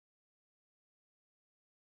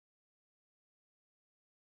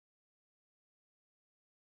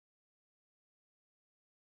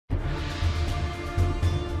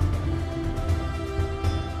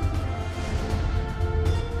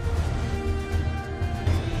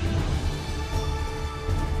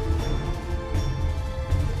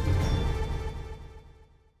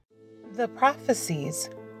The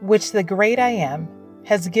prophecies which the great I Am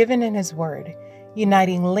has given in his word,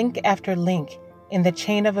 uniting link after link in the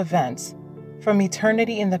chain of events, from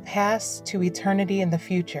eternity in the past to eternity in the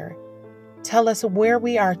future, tell us where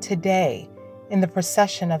we are today in the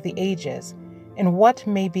procession of the ages and what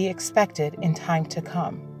may be expected in time to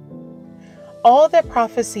come. All that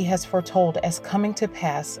prophecy has foretold as coming to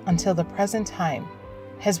pass until the present time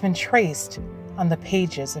has been traced on the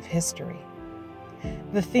pages of history.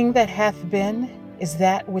 The thing that hath been is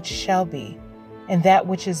that which shall be, and that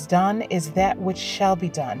which is done is that which shall be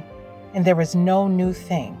done, and there is no new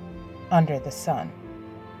thing under the sun.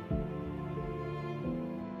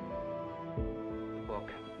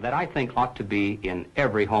 Book that I think ought to be in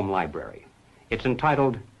every home library. It's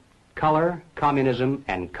entitled Color, Communism,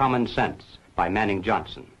 and Common Sense by Manning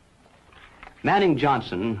Johnson. Manning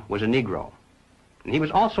Johnson was a Negro, and he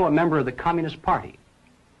was also a member of the Communist Party.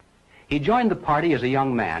 He joined the party as a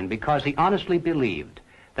young man because he honestly believed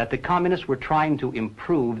that the communists were trying to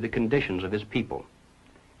improve the conditions of his people.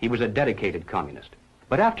 He was a dedicated communist.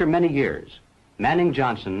 But after many years, Manning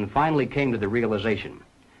Johnson finally came to the realization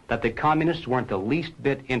that the communists weren't the least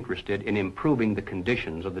bit interested in improving the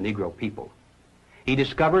conditions of the Negro people. He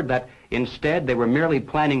discovered that instead they were merely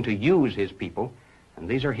planning to use his people, and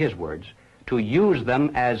these are his words, to use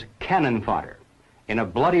them as cannon fodder in a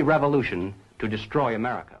bloody revolution to destroy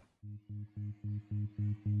America.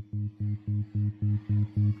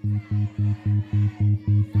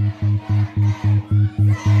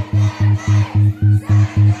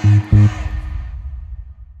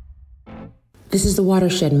 This is the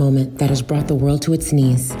watershed moment that has brought the world to its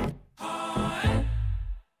knees.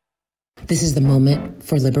 This is the moment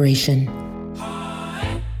for liberation.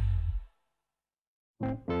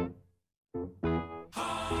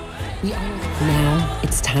 Now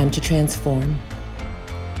it's time to transform.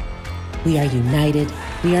 We are united,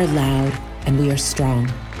 we are loud, and we are strong.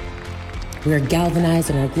 We are galvanized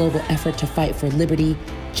in our global effort to fight for liberty,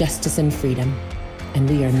 justice, and freedom. And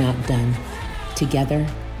we are not done. Together,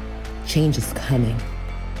 change is coming.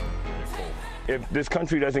 If this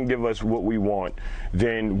country doesn't give us what we want,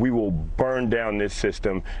 then we will burn down this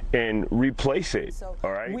system and replace it. So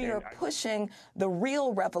all right? We are pushing the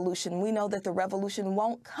real revolution. We know that the revolution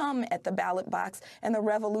won't come at the ballot box, and the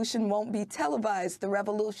revolution won't be televised. The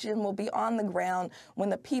revolution will be on the ground when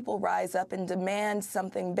the people rise up and demand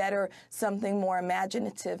something better, something more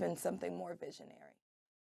imaginative, and something more visionary.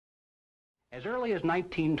 As early as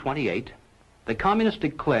 1928, the communists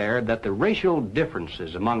declared that the racial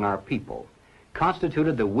differences among our people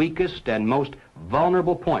constituted the weakest and most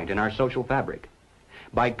vulnerable point in our social fabric.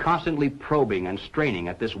 By constantly probing and straining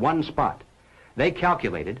at this one spot, they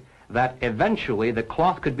calculated that eventually the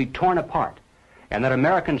cloth could be torn apart and that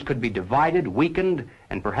Americans could be divided, weakened,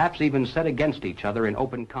 and perhaps even set against each other in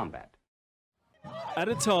open combat. At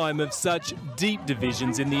a time of such deep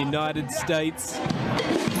divisions in the United States,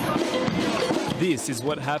 this is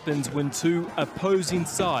what happens when two opposing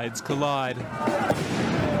sides collide.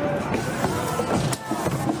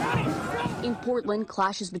 In Portland,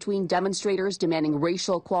 clashes between demonstrators demanding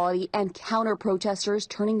racial equality and counter-protesters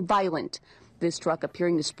turning violent. This truck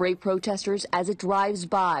appearing to spray protesters as it drives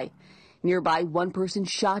by. Nearby, one person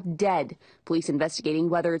shot dead. Police investigating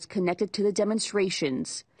whether it's connected to the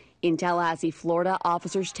demonstrations. In Tallahassee, Florida,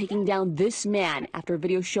 officers taking down this man after a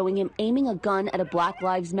video showing him aiming a gun at a Black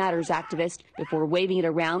Lives Matter activist before waving it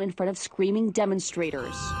around in front of screaming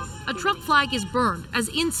demonstrators. A Trump flag is burned as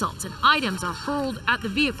insults and items are hurled at the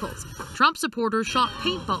vehicles. Trump supporters shot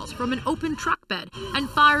paintballs from an open truck bed and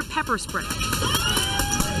fired pepper spray.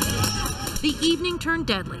 The evening turned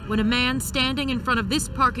deadly when a man standing in front of this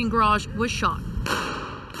parking garage was shot.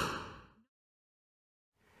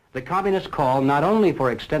 The communists call not only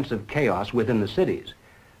for extensive chaos within the cities,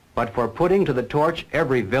 but for putting to the torch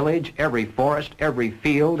every village, every forest, every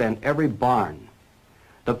field, and every barn.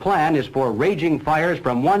 The plan is for raging fires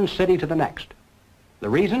from one city to the next. The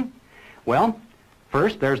reason? Well,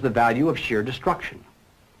 first, there's the value of sheer destruction.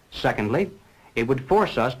 Secondly, it would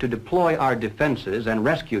force us to deploy our defenses and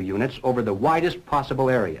rescue units over the widest possible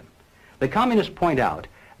area. The communists point out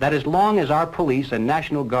that as long as our police and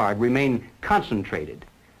National Guard remain concentrated,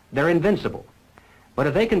 they're invincible. But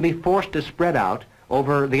if they can be forced to spread out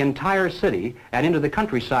over the entire city and into the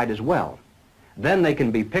countryside as well, then they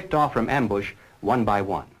can be picked off from ambush one by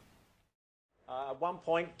one. At one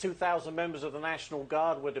point, 2,000 members of the National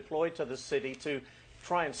Guard were deployed to the city to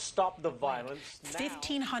try and stop the violence.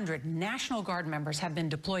 1,500 National Guard members have been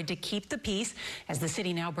deployed to keep the peace as the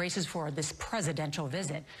city now braces for this presidential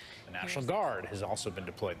visit. The National Guard has also been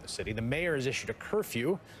deployed in the city. The mayor has issued a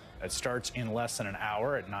curfew It starts in less than an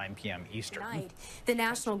hour at 9 p.m. Eastern. The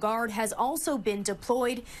National Guard has also been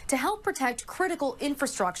deployed to help protect critical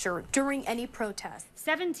infrastructure during any protest.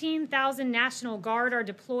 17,000 National Guard are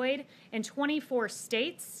deployed in 24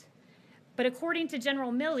 states, but according to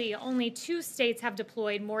General Milley, only 2 states have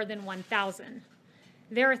deployed more than 1,000.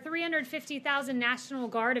 There are 350,000 National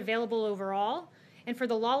Guard available overall, and for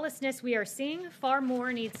the lawlessness we are seeing, far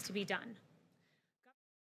more needs to be done.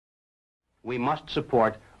 We must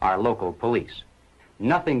support our local police.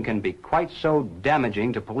 Nothing can be quite so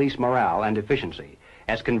damaging to police morale and efficiency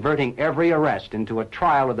as converting every arrest into a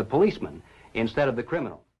trial of the policeman instead of the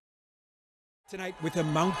criminal. Tonight, with a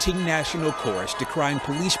mounting national chorus decrying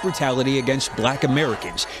police brutality against Black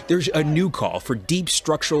Americans, there's a new call for deep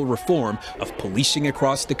structural reform of policing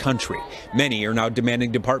across the country. Many are now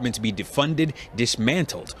demanding departments be defunded,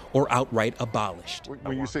 dismantled, or outright abolished.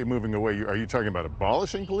 When you say moving away, are you talking about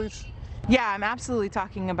abolishing police? Yeah, I'm absolutely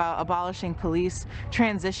talking about abolishing police,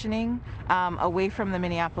 transitioning away from the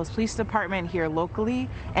Minneapolis Police Department here locally,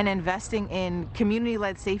 and investing in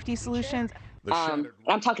community-led safety solutions.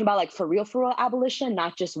 I'm talking about like for real abolition,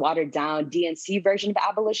 not just watered down DNC version of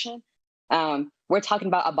abolition. We're talking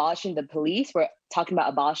about abolishing the police. We're talking about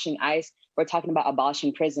abolishing ICE. We're talking about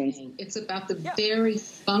abolishing prisons. It's about the very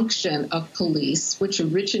function of police, which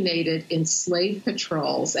originated in slave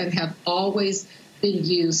patrols and have always been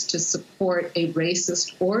used to support a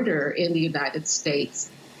racist order in the United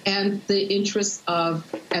States and the interests of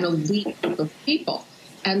an elite group of people.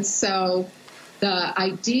 And so the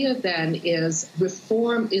idea then is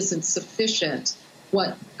reform isn't sufficient.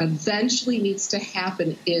 What eventually needs to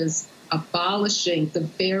happen is abolishing the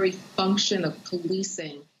very function of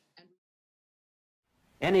policing.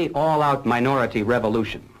 Any all-out minority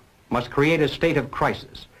revolution must create a state of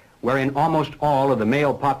crisis wherein almost all of the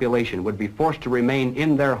male population would be forced to remain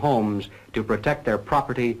in their homes to protect their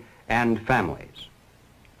property and families.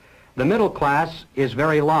 The middle class is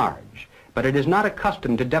very large, but it is not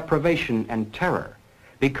accustomed to deprivation and terror.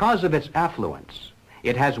 Because of its affluence,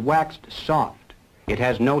 it has waxed soft. It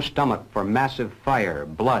has no stomach for massive fire,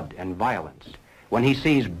 blood, and violence. When he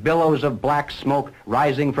sees billows of black smoke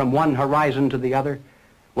rising from one horizon to the other,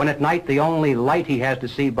 when at night the only light he has to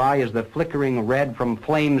see by is the flickering red from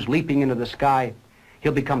flames leaping into the sky,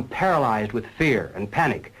 he'll become paralyzed with fear and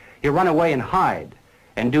panic. He'll run away and hide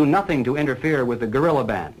and do nothing to interfere with the guerrilla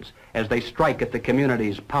bands as they strike at the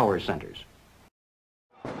community's power centers.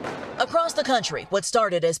 Across the country, what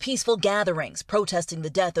started as peaceful gatherings protesting the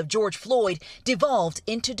death of George Floyd devolved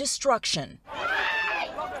into destruction.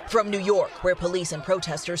 From New York, where police and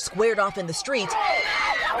protesters squared off in the streets,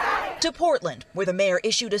 to Portland, where the mayor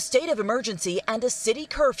issued a state of emergency and a city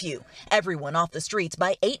curfew. Everyone off the streets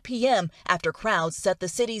by 8 p.m. after crowds set the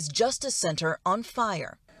city's Justice Center on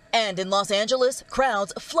fire. And in Los Angeles,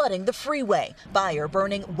 crowds flooding the freeway, fire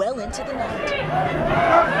burning well into the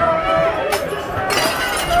night.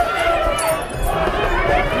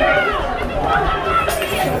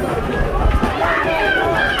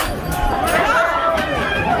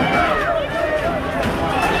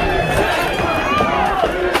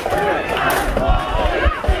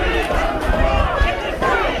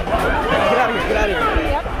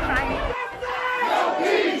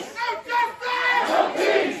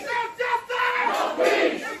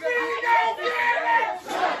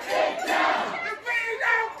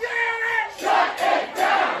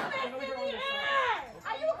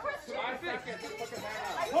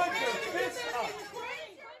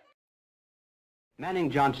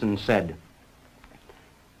 Manning Johnson said,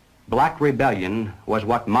 "Black rebellion was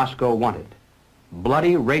what Moscow wanted.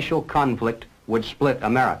 Bloody racial conflict would split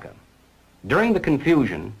America. During the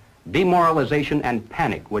confusion, demoralization and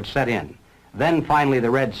panic would set in. Then finally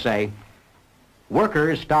the Reds say,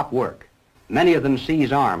 workers stop work. Many of them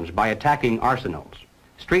seize arms by attacking arsenals.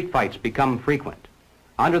 Street fights become frequent.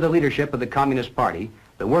 Under the leadership of the Communist Party,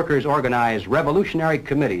 the workers organize revolutionary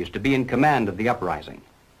committees to be in command of the uprising."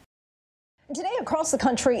 Today, across the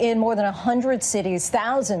country, in more than 100 cities,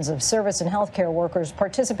 thousands of service and healthcare workers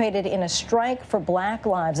participated in a strike for Black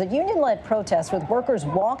lives, a union-led protest with workers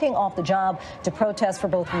walking off the job to protest for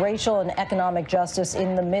both racial and economic justice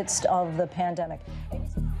in the midst of the pandemic.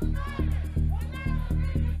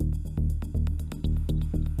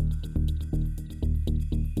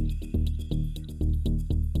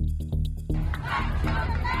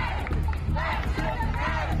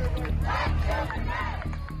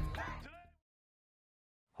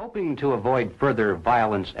 Hoping to avoid further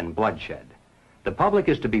violence and bloodshed, the public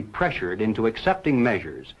is to be pressured into accepting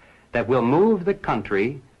measures that will move the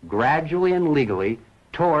country gradually and legally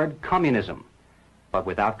toward communism, but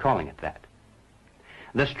without calling it that.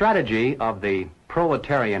 The strategy of the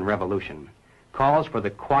proletarian revolution calls for the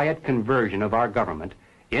quiet conversion of our government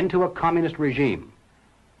into a communist regime,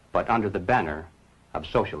 but under the banner of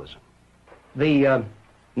socialism. The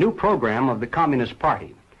new program of the Communist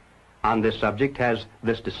Party on this subject has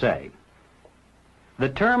this to say. The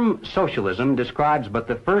term socialism describes but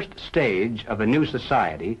the first stage of a new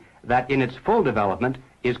society that in its full development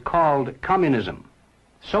is called communism.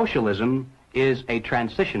 Socialism is a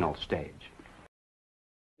transitional stage.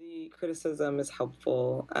 The criticism is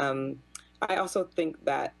helpful. I also think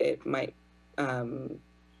that it might,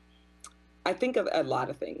 I think of a lot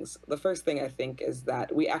of things. The first thing I think is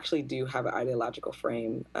that we actually do have an ideological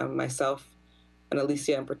frame. Myself and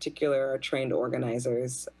Alicia in particular are trained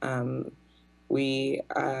organizers. We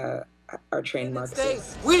are trained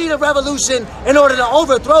Marxists. We need a revolution in order to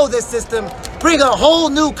overthrow this system, bring a whole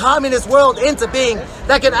new communist world into being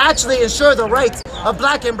that can actually ensure the rights of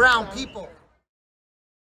black and brown people.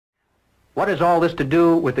 What has all this to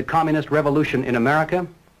do with the communist revolution in America?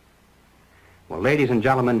 Well, ladies and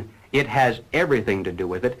gentlemen, it has everything to do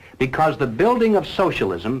with it because the building of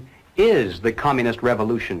socialism is the communist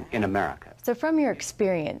revolution in America. So from your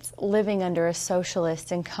experience living under a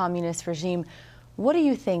socialist and communist regime, what do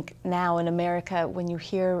you think now in America when you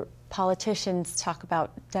hear politicians talk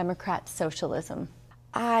about Democrat socialism?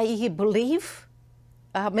 I believe,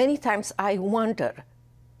 many times I wonder,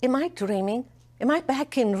 am I dreaming? Am I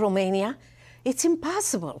back in Romania? It's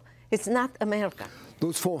impossible. It's not America.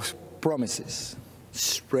 Those false promises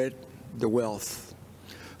spread the wealth.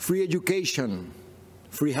 Free education,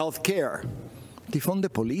 free health care. Defund the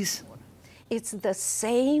police. It's the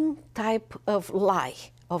same type of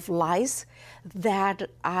lies that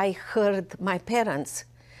I heard my parents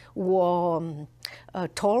were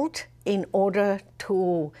told in order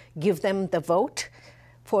to give them the vote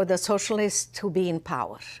for the socialists to be in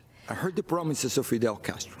power. I heard the promises of Fidel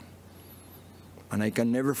Castro, and I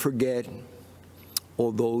can never forget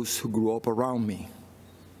all those who grew up around me,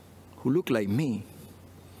 who looked like me,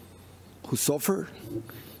 who suffered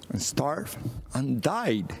and starved and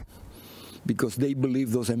died because they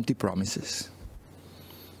believed those empty promises.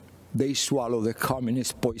 They swallow the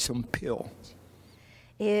communist poison pill.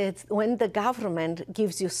 It's when the government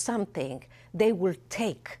gives you something, they will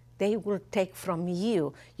take from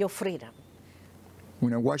you your freedom.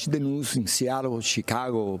 When I watch the news in Seattle,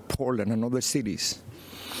 Chicago, Portland, and other cities,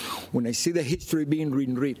 when I see the history being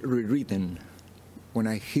rewritten, when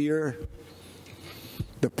I hear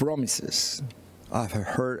the promises, I've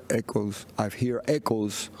heard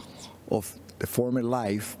echoes of the former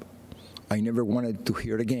life I never wanted to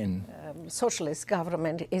hear again. Socialist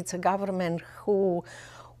government, it's a government who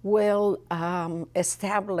will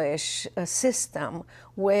establish a system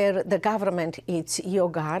where the government is your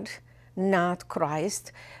God, not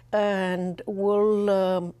Christ, and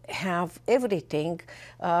will have everything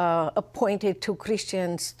appointed to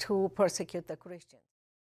Christians to persecute the Christians.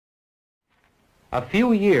 A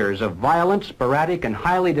few years of violent, sporadic, and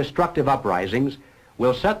highly destructive uprisings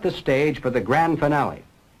will set the stage for the grand finale.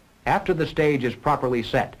 After the stage is properly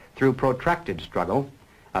set through protracted struggle,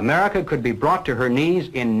 America could be brought to her knees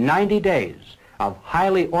in 90 days of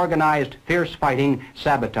highly organized, fierce fighting,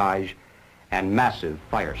 sabotage, and massive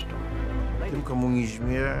firestorm. W tym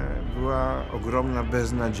komunizmie była ogromna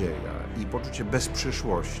beznadzieja i poczucie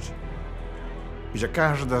bezprzyszłości. I że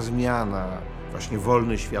każda zmiana, właśnie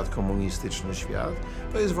wolny świat, komunistyczny świat,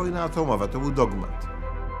 to jest wojna atomowa, to był dogmat.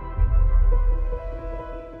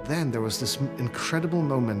 Then there was this incredible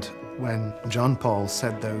moment when John Paul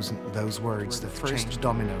said those words, the first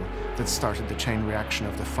domino that started the chain reaction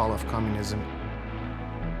of the fall of communism.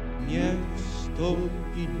 Niech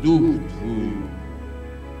wstąpi duch Twój.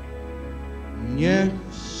 Niech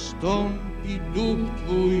wstąpi duch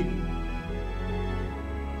Twój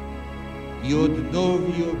i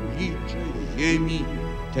odnowi oblicze ziemi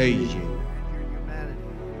tej ziemi.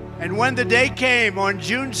 And when the day came on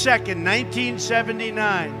June 2nd,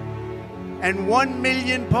 1979, and 1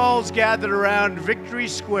 million Poles gathered around Victory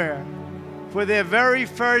Square for their very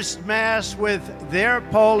first Mass with their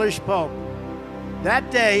Polish Pope,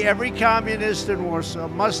 that day every communist in Warsaw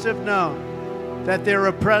must have known that their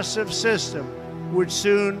oppressive system would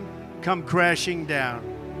soon come crashing down.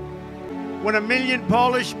 When 1 million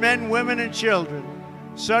Polish men, women, and children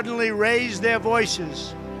suddenly raised their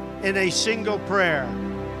voices in a single prayer,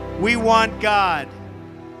 "We want God."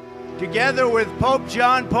 Together with Pope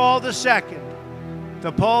John Paul II,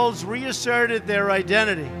 the Poles reasserted their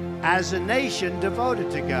identity as a nation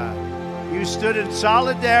devoted to God. You stood in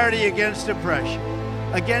solidarity against oppression,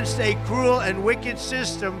 against a cruel and wicked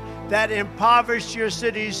system that impoverished your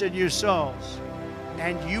cities and your souls.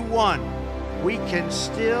 And you won we can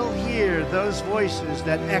still hear those voices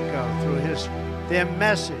that echo through history. Their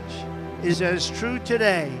message is as true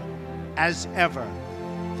today as ever.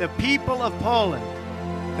 The people of Poland,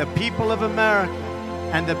 the people of America,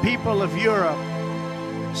 and the people of Europe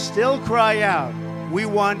still cry out, "We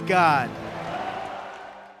want God."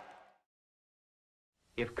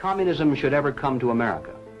 If communism should ever come to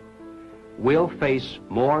America, we'll face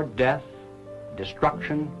more death,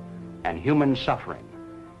 destruction, and human suffering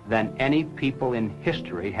than any people in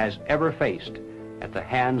history has ever faced at the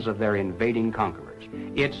hands of their invading conquerors.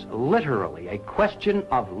 It's literally a question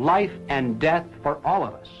of life and death for all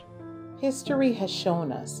of us. History has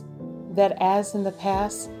shown us that as in the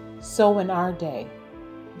past, so in our day,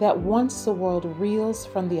 that once the world reels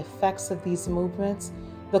from the effects of these movements,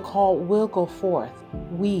 the call will go forth,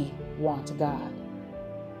 "We want God."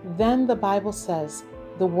 Then the Bible says,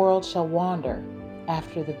 the world shall wander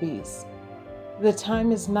after the beast. The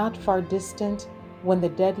time is not far distant when the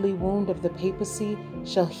deadly wound of the papacy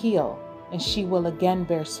shall heal, and she will again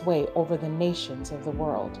bear sway over the nations of the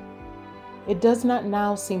world. It does not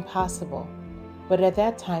now seem possible, but at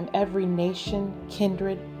that time every nation,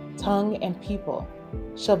 kindred, tongue, and people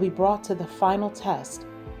shall be brought to the final test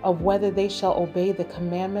of whether they shall obey the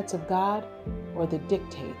commandments of God or the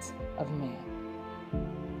dictates of man.